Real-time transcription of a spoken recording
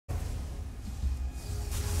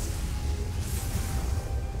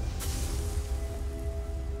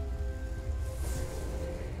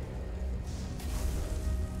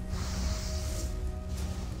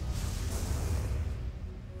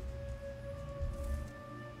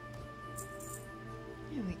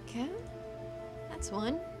Okay. That's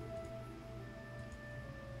one.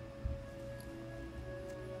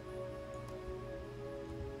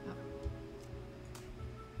 Oh.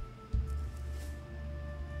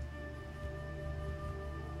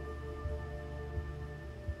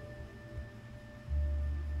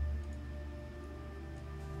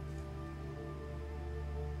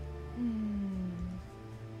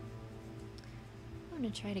 I'm gonna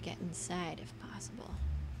try to get inside if possible.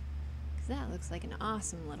 Because that looks like an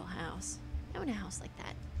awesome little house. I want a house like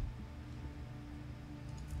that.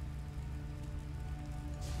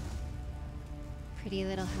 Pretty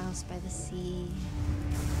little house by the sea.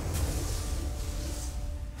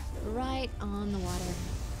 Right on the water.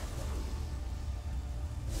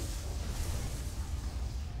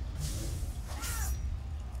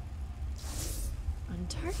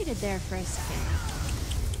 Untargeted there for a second.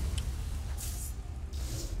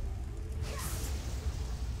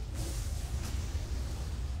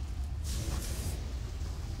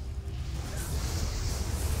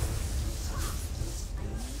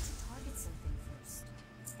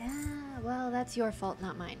 That's your fault,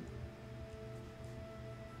 not mine.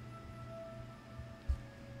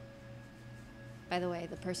 By the way,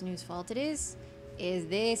 the person whose fault it is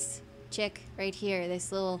this chick right here,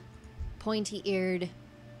 this little pointy-eared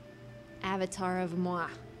avatar of moi.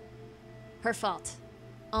 Her fault.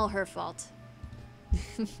 All her fault.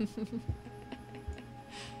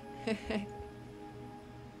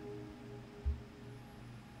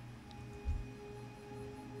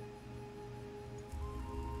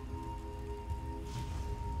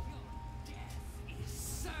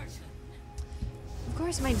 Of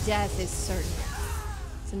course my death is certain.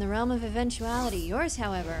 It's in the realm of eventuality. Yours,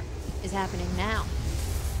 however, is happening now.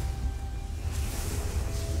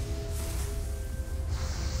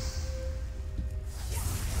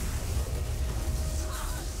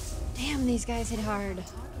 Damn, these guys hit hard.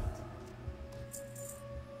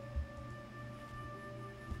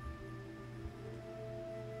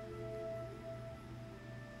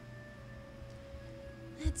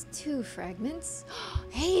 That's 2 fragments.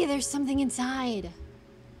 Hey, there's something inside.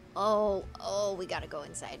 Oh, we gotta go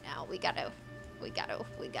inside now. We gotta.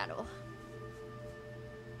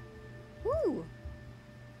 Ooh,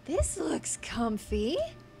 this looks comfy.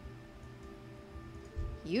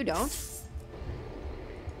 You don't.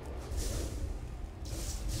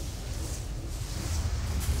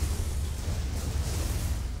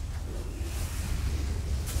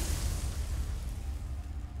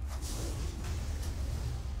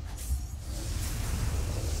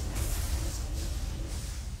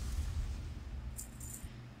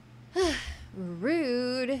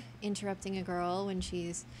 Rude, interrupting a girl when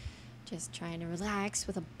she's just trying to relax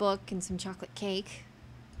with a book and some chocolate cake.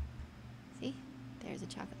 See? There's a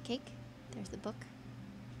chocolate cake. There's the book.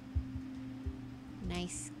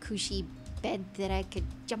 Nice, cushy bed that I could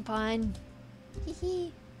jump on. Hee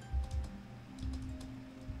hee.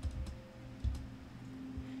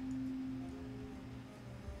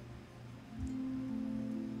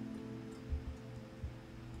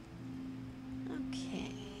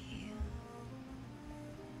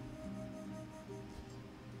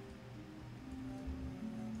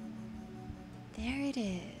 There it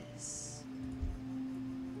is.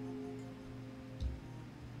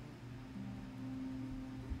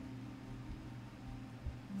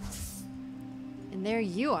 And there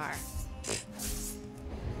you are.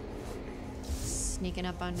 Sneaking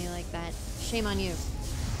up on me like that. Shame on you.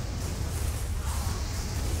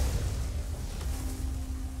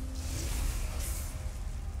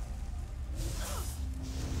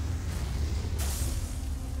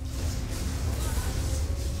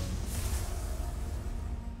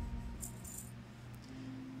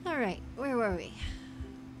 Alright, where were we?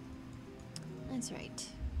 That's right.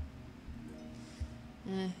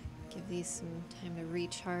 Give these some time to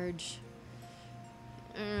recharge.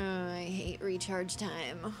 I hate recharge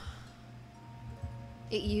time.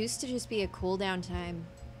 It used to just be a cooldown time.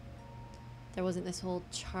 There wasn't this whole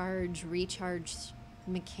charge, recharge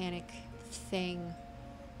mechanic thing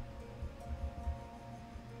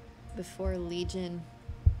before Legion.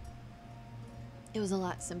 It was a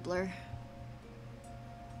lot simpler.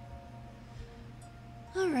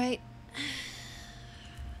 Alright.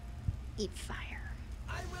 Eat fire.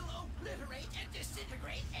 I will obliterate and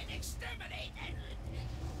disintegrate and exterminate and...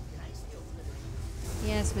 Did I say obliterate?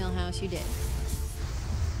 Yes, Millhouse, you did.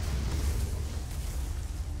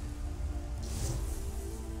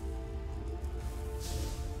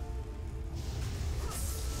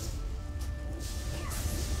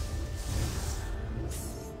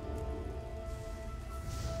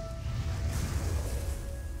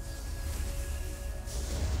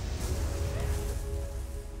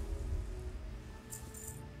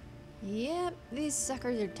 Yep, these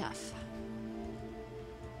suckers are tough.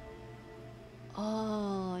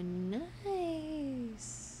 Oh,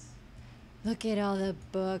 nice. Look at all the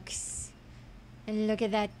books. And look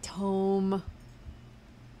at that tome.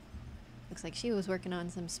 Looks like she was working on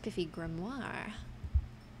some spiffy grimoire.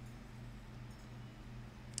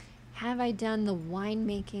 Have I done the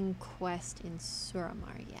winemaking quest in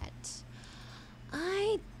Suramar yet?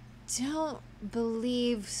 I don't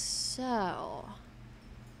believe so.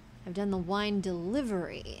 I've done the wine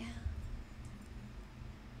delivery.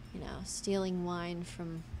 You know, stealing wine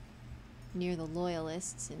from near the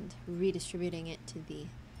loyalists and redistributing it to the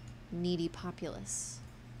needy populace.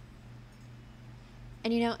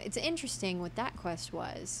 And you know, it's interesting what that quest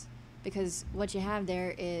was, because what you have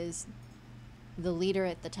there is the leader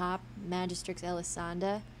at the top, Magistrix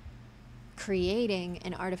Elisanda, creating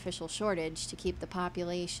an artificial shortage to keep the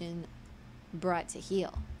population brought to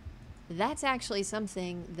heel. That's actually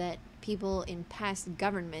something that people in past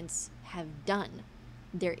governments have done.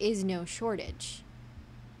 There is no shortage.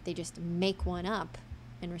 They just make one up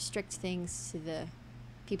and restrict things to the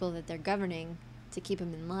people that they're governing to keep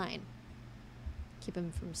them in line. Keep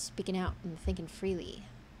them from speaking out and thinking freely.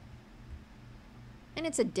 And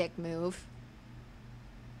it's a dick move.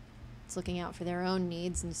 It's looking out for their own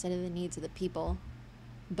needs instead of the needs of the people.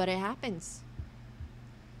 But it happens.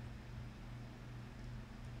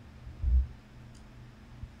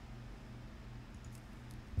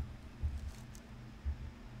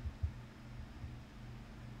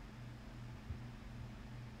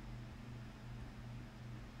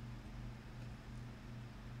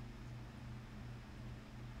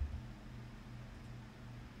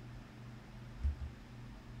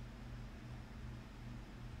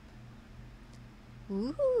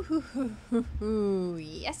 Ooh,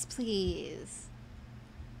 yes, please.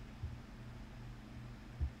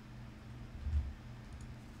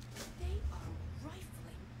 They are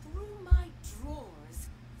rifling through my drawers,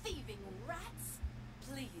 thieving rats.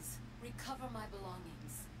 Please, recover my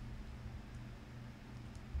belongings.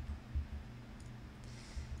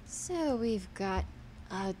 So we've got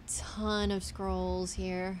a ton of scrolls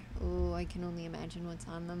here. Ooh, I can only imagine what's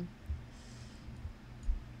on them.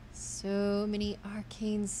 So many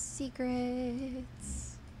arcane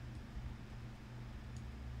secrets.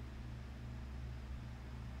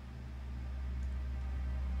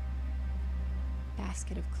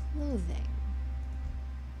 Basket of clothing.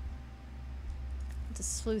 What's a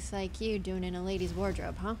sleuth like you doing in a lady's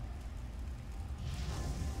wardrobe, huh?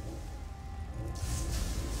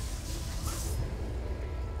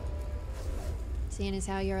 Seeing as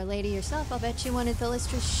how you're a lady yourself, I'll bet you wanted the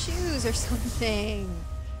Lystra's shoes or something.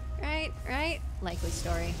 Right, right? Likely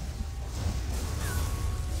story.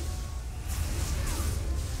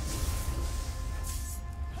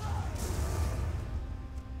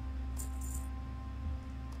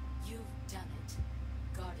 You've done it.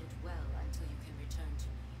 Guard it well until you can return to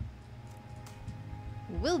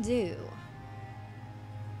me. Will do.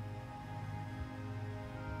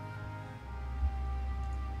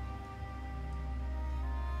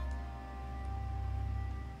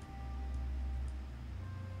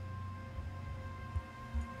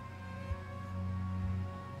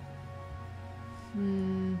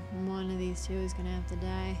 One of these two is gonna have to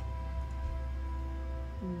die.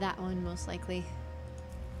 That one, most likely.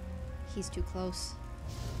 He's too close.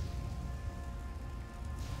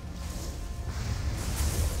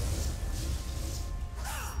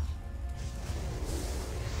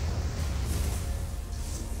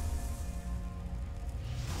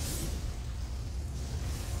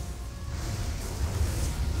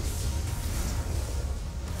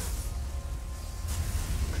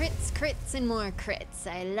 Crits, crits, and more crits.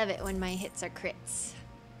 I love it when my hits are crits.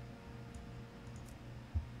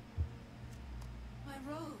 My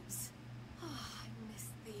robes. Oh, I miss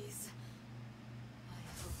these. I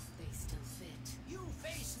hope they still fit. You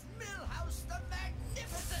face Millhouse the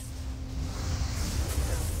Magnificent!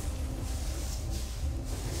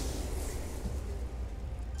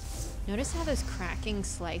 Notice how those cracking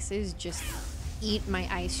slices just eat my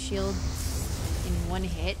ice shield in one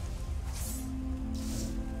hit?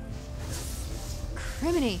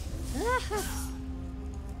 Criminy! Ah!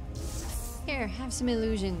 Here, have some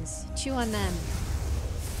illusions. Chew on them.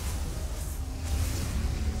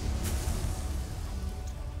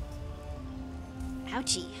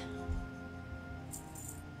 Ouchie.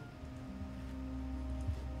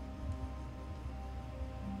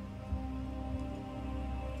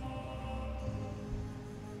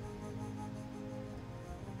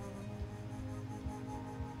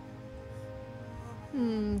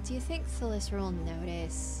 Do you think Thalyssa will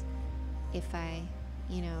notice if I,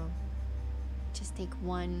 you know, just take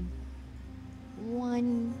one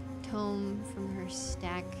one tome from her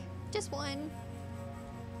stack. Just one.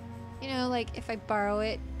 You know, like if I borrow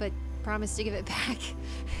it, but promise to give it back.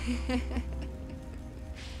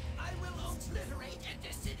 I will obliterate and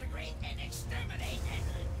disintegrate and exterminate and...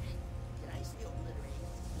 Did I say obliterate?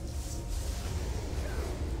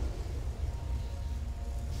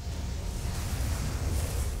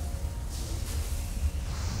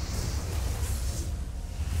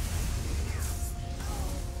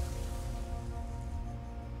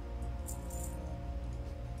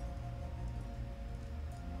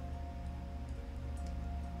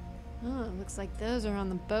 Oh, it looks like those are on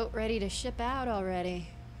the boat ready to ship out already.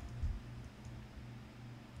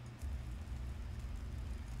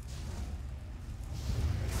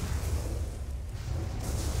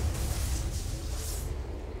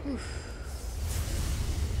 Oof.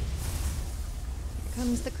 Here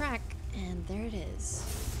comes the crack, and there it is.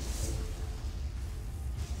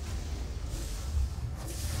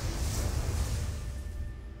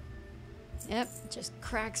 Yep, just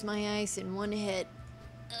cracks my ice in one hit.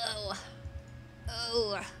 Oh.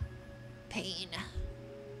 Oh. Pain.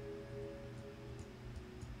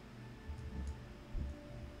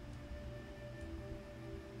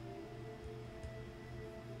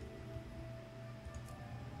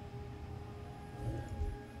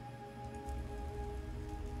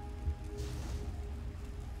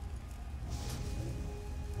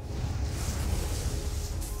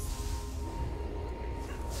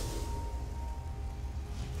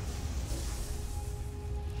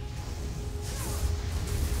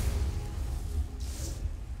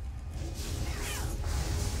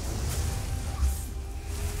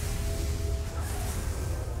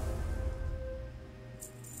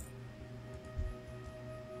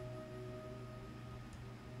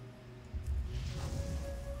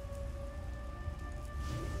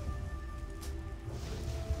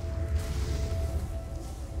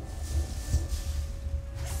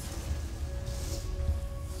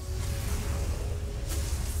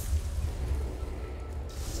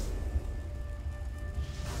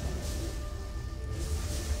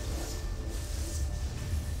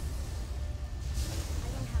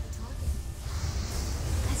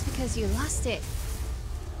 Because you lost it.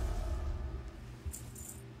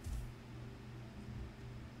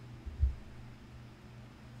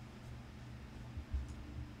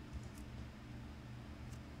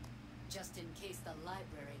 Just in case the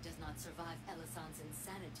library does not survive Elisand's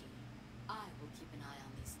insanity, I will keep an eye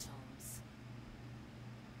on these tomes.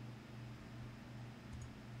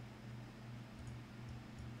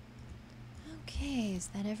 Okay, is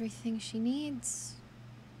that everything she needs?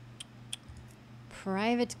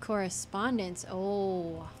 Private correspondence.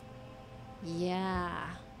 Oh,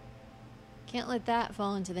 yeah. Can't let that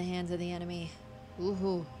fall into the hands of the enemy.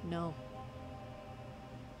 Ooh, no.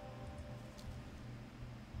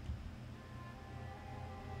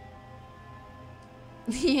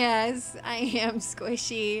 Yes, I am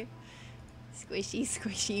squishy. Squishy,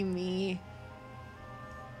 squishy me.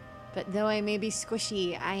 But though I may be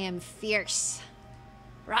squishy, I am fierce.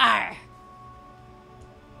 Rawr!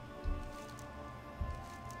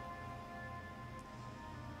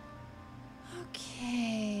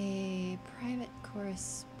 Okay, private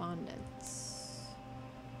correspondence.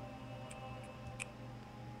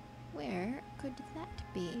 Where could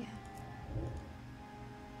that be?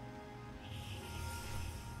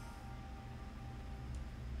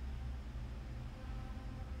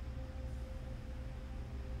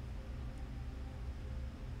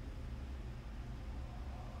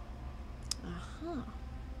 Aha.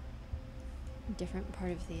 Different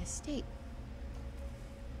part of the estate.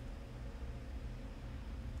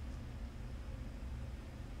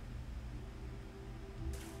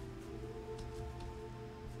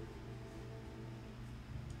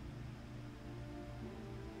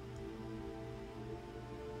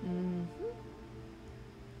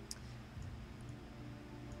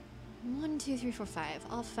 One, two, three, four, five.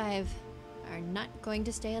 All five are not going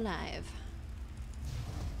to stay alive.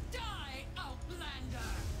 Die, Outlander!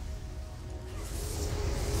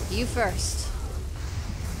 You first.